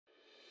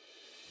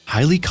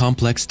Highly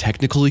complex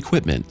technical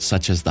equipment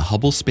such as the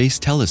Hubble Space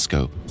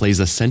Telescope plays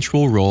a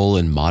central role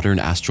in modern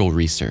astral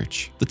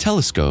research. The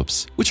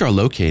telescopes, which are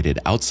located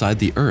outside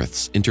the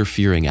Earth's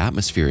interfering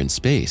atmosphere in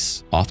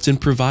space, often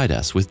provide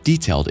us with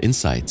detailed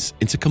insights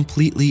into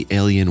completely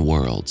alien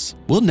worlds.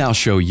 We'll now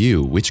show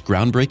you which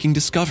groundbreaking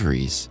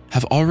discoveries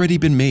have already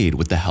been made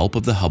with the help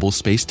of the Hubble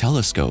Space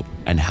Telescope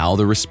and how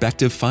the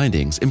respective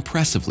findings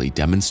impressively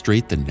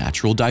demonstrate the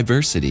natural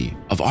diversity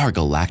of our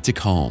galactic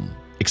home.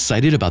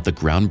 Excited about the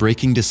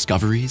groundbreaking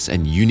discoveries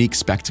and unique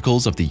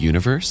spectacles of the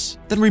universe?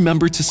 Then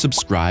remember to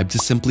subscribe to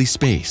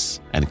SimplySpace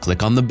and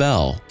click on the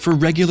bell for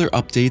regular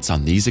updates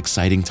on these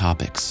exciting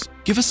topics.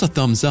 Give us a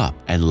thumbs up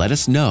and let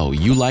us know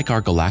you like our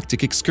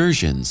galactic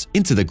excursions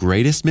into the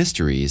greatest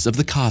mysteries of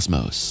the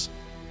cosmos.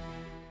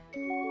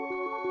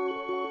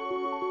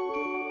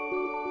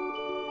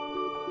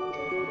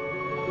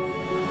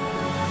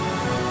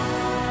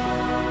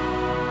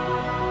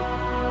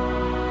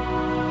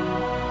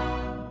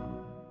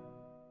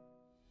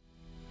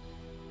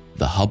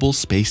 The Hubble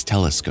Space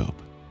Telescope.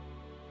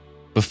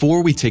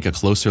 Before we take a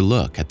closer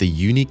look at the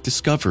unique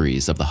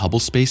discoveries of the Hubble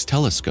Space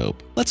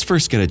Telescope, let's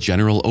first get a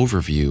general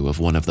overview of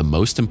one of the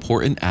most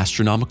important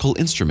astronomical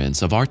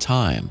instruments of our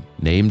time.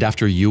 Named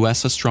after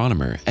U.S.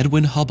 astronomer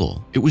Edwin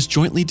Hubble, it was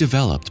jointly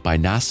developed by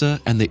NASA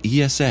and the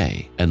ESA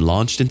and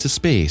launched into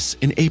space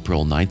in April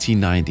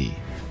 1990.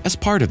 As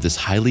part of this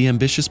highly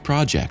ambitious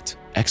project,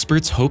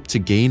 experts hope to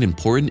gain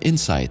important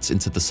insights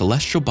into the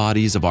celestial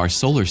bodies of our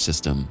solar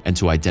system and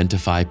to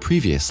identify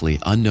previously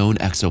unknown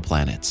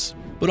exoplanets.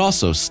 But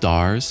also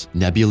stars,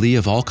 nebulae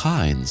of all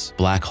kinds,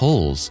 black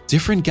holes,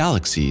 different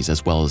galaxies,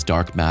 as well as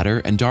dark matter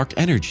and dark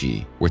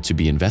energy were to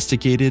be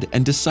investigated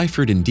and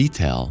deciphered in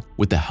detail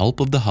with the help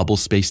of the Hubble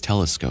Space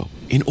Telescope.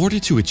 In order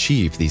to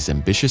achieve these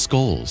ambitious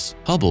goals,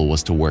 Hubble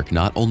was to work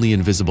not only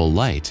in visible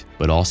light,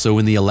 but also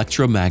in the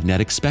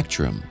electromagnetic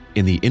spectrum,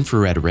 in the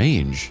infrared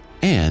range,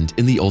 and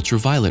in the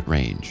ultraviolet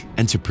range,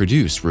 and to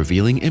produce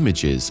revealing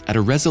images at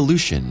a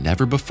resolution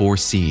never before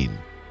seen.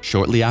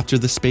 Shortly after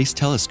the Space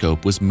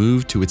Telescope was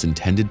moved to its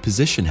intended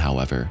position,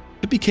 however,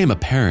 it became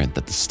apparent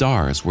that the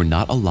stars were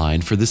not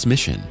aligned for this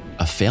mission.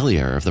 A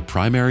failure of the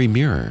primary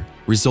mirror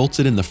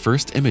resulted in the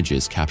first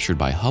images captured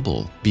by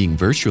Hubble being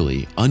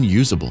virtually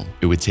unusable.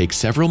 It would take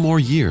several more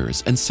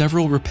years and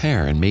several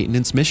repair and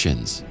maintenance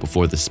missions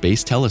before the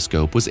Space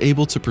Telescope was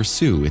able to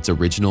pursue its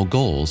original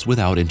goals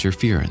without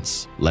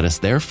interference. Let us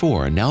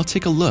therefore now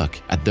take a look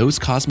at those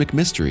cosmic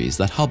mysteries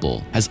that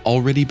Hubble has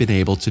already been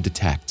able to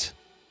detect.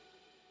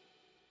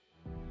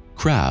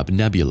 Crab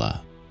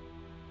Nebula.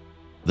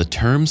 The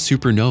term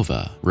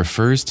supernova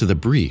refers to the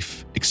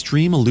brief,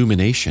 extreme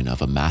illumination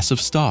of a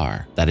massive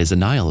star that is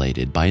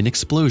annihilated by an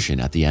explosion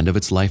at the end of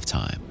its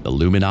lifetime. The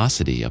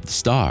luminosity of the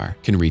star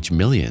can reach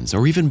millions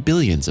or even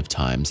billions of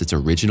times its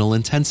original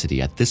intensity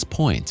at this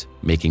point,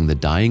 making the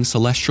dying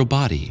celestial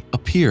body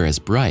appear as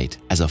bright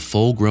as a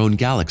full-grown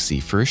galaxy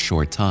for a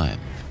short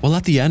time. While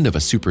at the end of a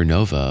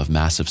supernova of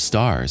massive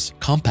stars,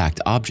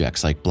 compact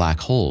objects like black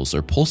holes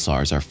or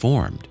pulsars are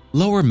formed,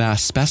 lower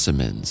mass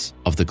specimens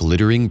of the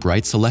glittering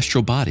bright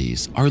celestial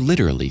bodies are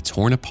literally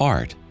torn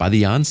apart by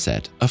the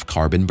onset of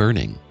carbon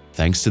burning.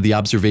 Thanks to the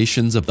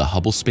observations of the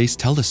Hubble Space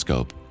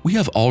Telescope, we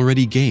have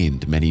already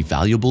gained many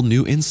valuable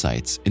new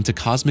insights into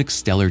cosmic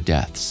stellar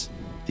deaths.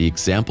 The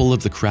example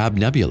of the Crab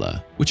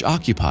Nebula, which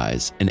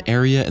occupies an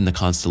area in the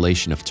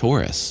constellation of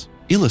Taurus,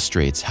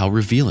 illustrates how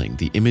revealing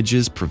the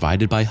images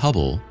provided by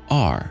Hubble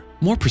are.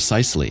 More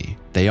precisely,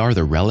 they are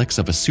the relics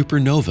of a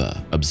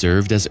supernova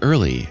observed as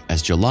early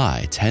as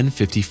July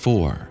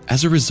 1054.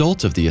 As a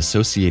result of the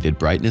associated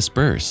brightness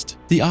burst,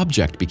 the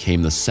object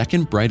became the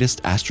second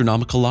brightest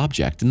astronomical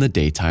object in the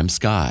daytime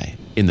sky.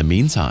 In the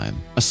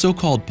meantime, a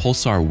so-called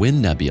pulsar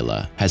wind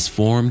nebula has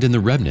formed in the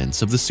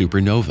remnants of the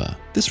supernova.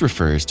 This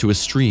refers to a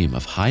stream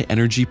of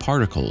high-energy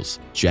particles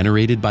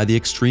generated by the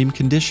extreme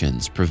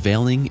conditions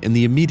prevailing in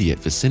the immediate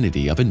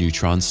vicinity of a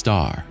neutron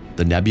star.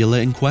 The nebula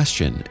in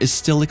question is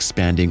still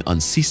expanding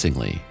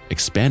unceasingly,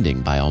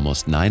 expanding by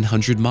almost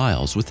 900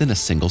 miles within a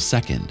single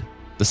second.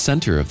 The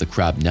center of the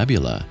Crab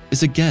Nebula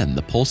is again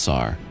the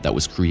pulsar that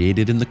was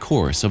created in the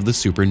course of the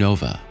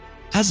supernova.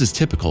 As is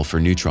typical for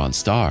neutron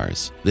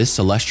stars, this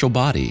celestial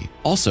body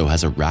also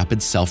has a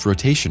rapid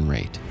self-rotation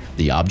rate.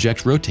 The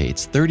object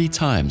rotates 30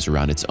 times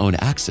around its own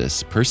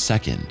axis per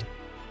second.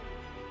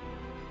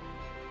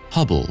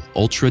 Hubble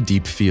Ultra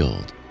Deep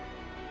Field.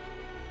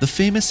 The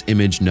famous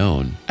image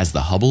known as the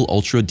Hubble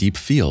Ultra Deep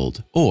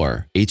Field,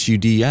 or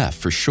HUDF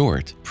for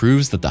short,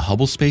 proves that the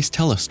Hubble Space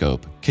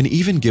Telescope can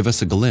even give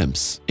us a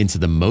glimpse into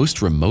the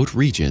most remote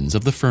regions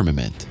of the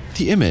firmament.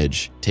 The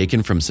image,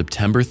 taken from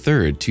September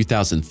 3,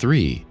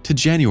 2003 to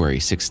January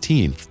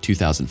 16,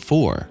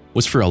 2004,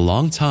 was for a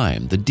long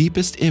time the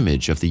deepest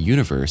image of the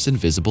universe in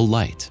visible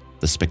light.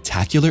 The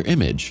spectacular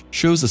image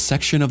shows a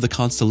section of the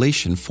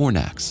constellation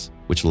Fornax,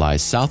 which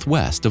lies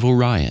southwest of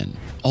Orion.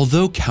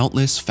 Although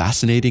countless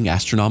fascinating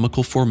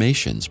astronomical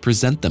formations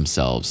present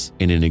themselves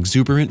in an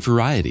exuberant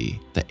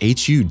variety, the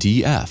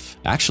HUDF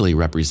actually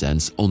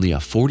represents only a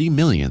 40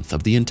 millionth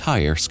of the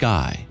entire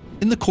sky.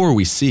 In the core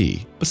we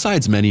see,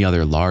 besides many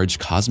other large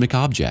cosmic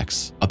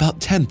objects, about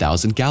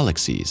 10,000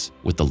 galaxies,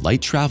 with the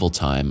light travel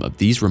time of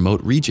these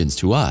remote regions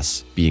to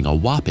us being a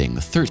whopping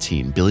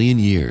 13 billion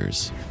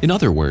years. In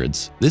other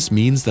words, this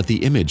means that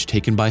the image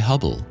taken by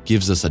Hubble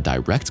gives us a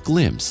direct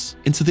glimpse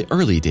into the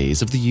early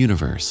days of the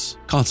universe.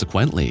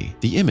 Consequently,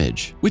 the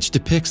image, which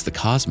depicts the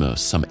cosmos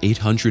some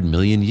 800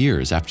 million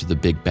years after the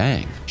Big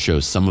Bang,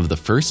 shows some of the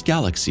first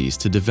galaxies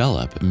to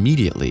develop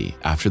immediately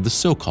after the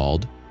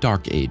so-called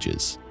Dark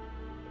Ages.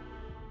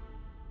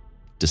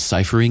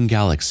 Deciphering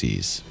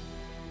galaxies.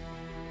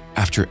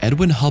 After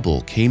Edwin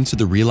Hubble came to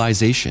the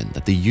realization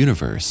that the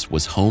universe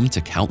was home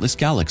to countless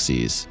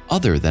galaxies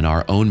other than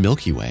our own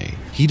Milky Way,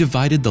 he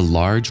divided the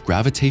large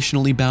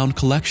gravitationally bound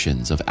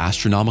collections of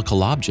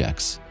astronomical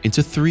objects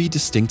into 3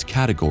 distinct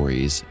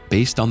categories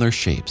based on their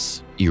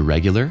shapes: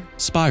 irregular,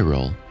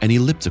 spiral, and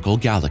elliptical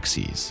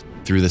galaxies.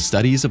 Through the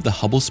studies of the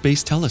Hubble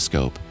Space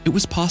Telescope, it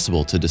was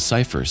possible to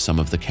decipher some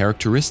of the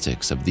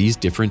characteristics of these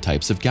different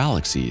types of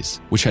galaxies,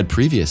 which had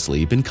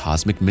previously been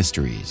cosmic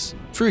mysteries.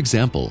 For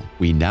example,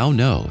 we now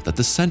know that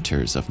the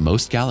centers of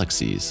most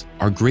galaxies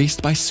are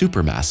graced by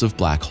supermassive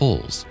black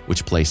holes,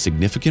 which play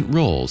significant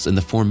roles in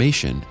the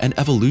formation and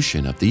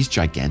evolution of these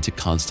gigantic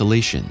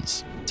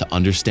constellations. To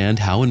understand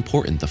how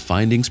important the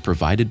findings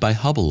provided by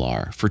Hubble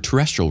are for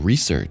terrestrial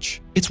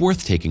research, it's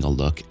worth taking a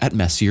look at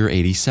Messier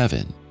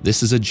 87.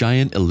 This is a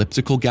giant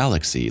elliptical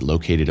galaxy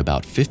located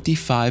about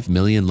 55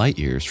 million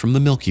light-years from the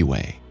Milky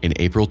Way. In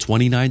April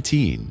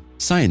 2019,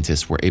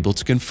 scientists were able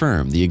to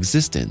confirm the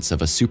existence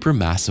of a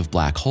supermassive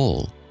black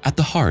hole at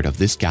the heart of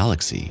this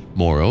galaxy.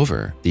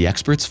 Moreover, the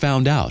experts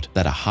found out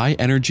that a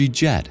high-energy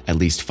jet at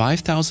least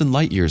 5,000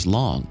 light-years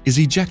long is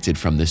ejected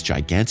from this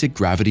gigantic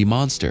gravity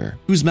monster,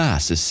 whose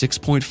mass is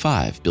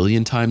 6.5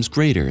 billion times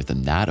greater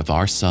than that of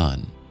our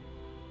Sun.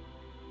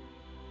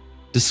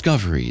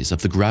 Discoveries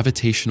of the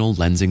gravitational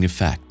lensing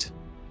effect.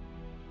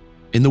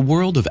 In the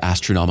world of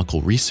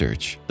astronomical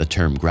research, the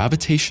term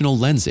gravitational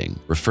lensing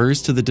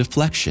refers to the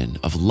deflection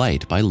of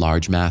light by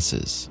large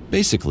masses.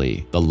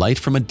 Basically, the light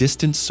from a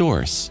distant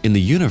source in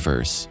the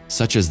universe,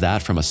 such as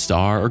that from a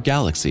star or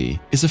galaxy,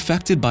 is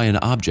affected by an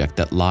object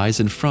that lies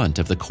in front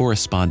of the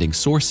corresponding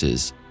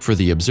sources for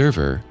the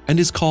observer and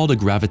is called a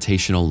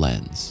gravitational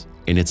lens.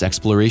 In its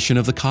exploration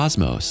of the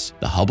cosmos,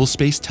 the Hubble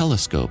Space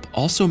Telescope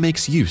also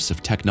makes use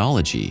of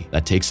technology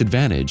that takes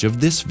advantage of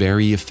this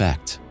very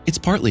effect. It's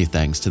partly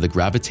thanks to the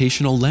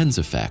gravitational lens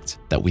effect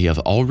that we have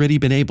already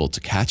been able to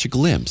catch a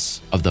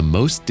glimpse of the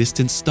most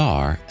distant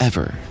star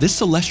ever. This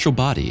celestial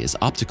body is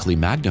optically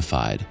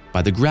magnified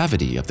by the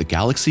gravity of the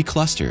galaxy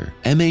cluster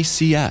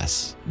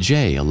MACS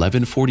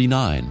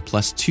J1149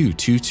 plus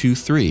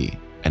 2223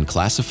 and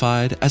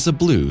classified as a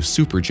blue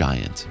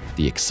supergiant.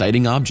 The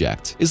exciting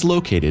object is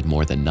located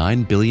more than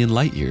 9 billion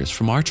light-years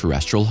from our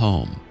terrestrial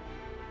home.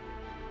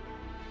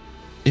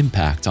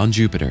 Impact on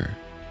Jupiter.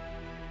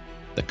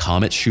 The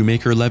comet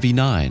Shoemaker-Levy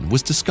 9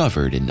 was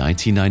discovered in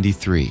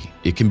 1993.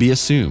 It can be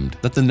assumed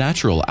that the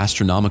natural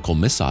astronomical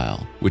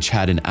missile, which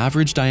had an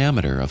average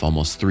diameter of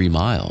almost 3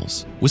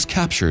 miles, was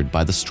captured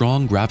by the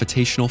strong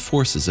gravitational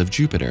forces of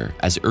Jupiter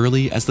as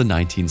early as the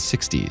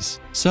 1960s.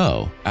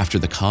 So, after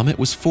the comet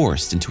was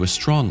forced into a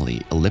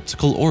strongly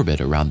elliptical orbit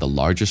around the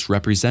largest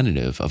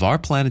representative of our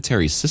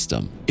planetary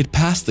system, it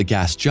passed the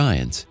gas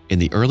giant in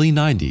the early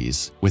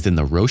 90s within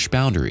the Roche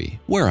boundary,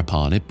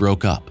 whereupon it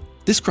broke up.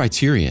 This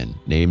criterion,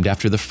 named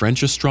after the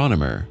French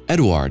astronomer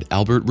Édouard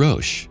Albert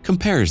Roche,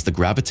 compares the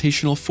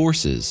gravitational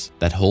forces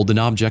that hold an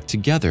object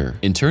together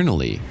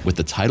internally with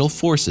the tidal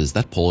forces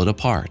that pull it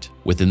apart.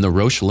 Within the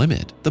Roche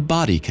limit, the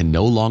body can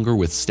no longer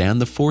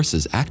withstand the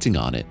forces acting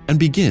on it and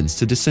begins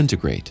to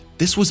disintegrate.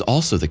 This was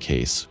also the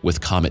case with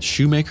comet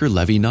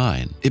Shoemaker-Levy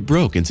 9. It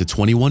broke into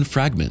 21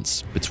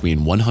 fragments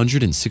between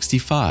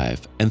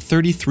 165 and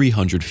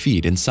 3,300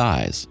 feet in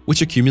size,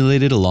 which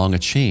accumulated along a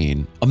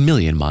chain a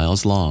million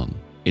miles long.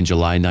 In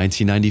July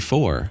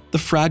 1994, the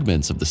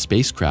fragments of the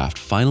spacecraft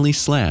finally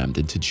slammed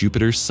into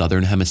Jupiter's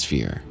southern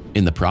hemisphere.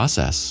 In the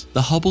process,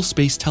 the Hubble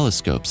Space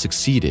Telescope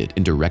succeeded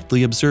in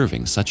directly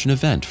observing such an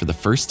event for the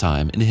first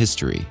time in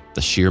history.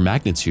 The sheer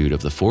magnitude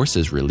of the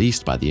forces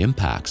released by the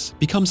impacts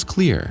becomes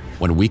clear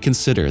when we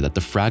consider that the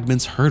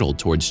fragments hurtled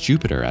towards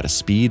Jupiter at a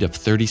speed of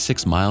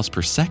 36 miles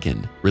per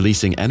second,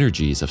 releasing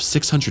energies of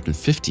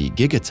 650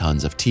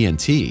 gigatons of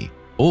TNT,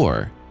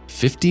 or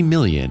 50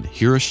 million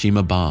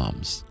Hiroshima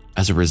bombs.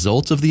 As a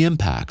result of the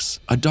impacts,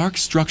 a dark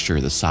structure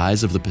the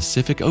size of the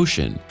Pacific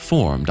Ocean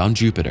formed on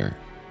Jupiter.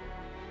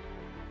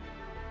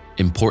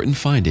 Important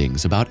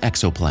findings about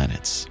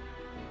exoplanets.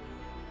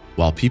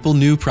 While people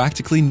knew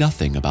practically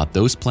nothing about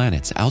those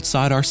planets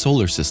outside our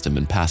solar system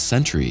in past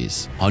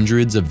centuries,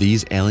 hundreds of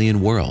these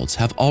alien worlds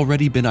have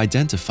already been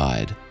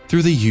identified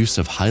through the use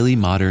of highly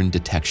modern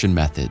detection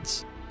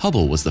methods.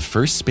 Hubble was the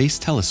first space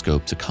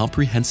telescope to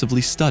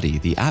comprehensively study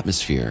the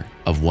atmosphere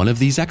of one of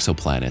these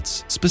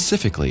exoplanets,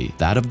 specifically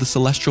that of the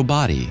celestial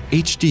body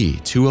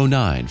HD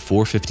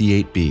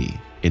 209458b.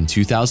 In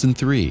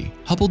 2003,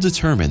 Hubble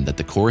determined that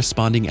the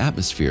corresponding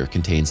atmosphere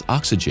contains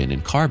oxygen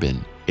and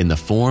carbon in the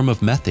form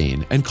of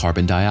methane and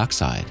carbon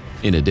dioxide.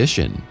 In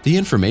addition, the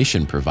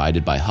information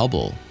provided by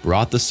Hubble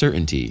brought the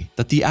certainty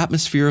that the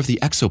atmosphere of the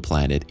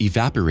exoplanet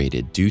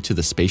evaporated due to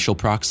the spatial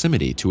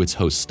proximity to its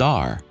host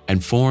star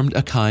and formed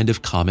a kind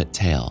of comet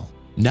tail.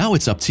 Now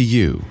it's up to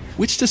you.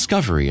 Which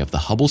discovery of the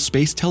Hubble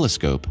Space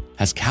Telescope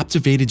has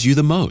captivated you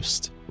the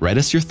most? Write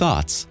us your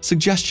thoughts,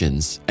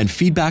 suggestions, and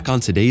feedback on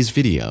today's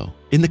video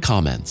in the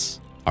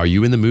comments. Are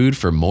you in the mood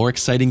for more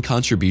exciting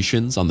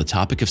contributions on the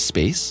topic of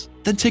space?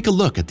 Then take a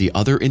look at the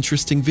other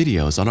interesting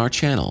videos on our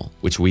channel,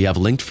 which we have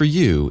linked for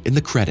you in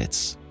the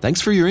credits.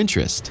 Thanks for your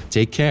interest,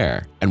 take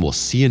care, and we'll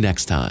see you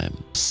next time.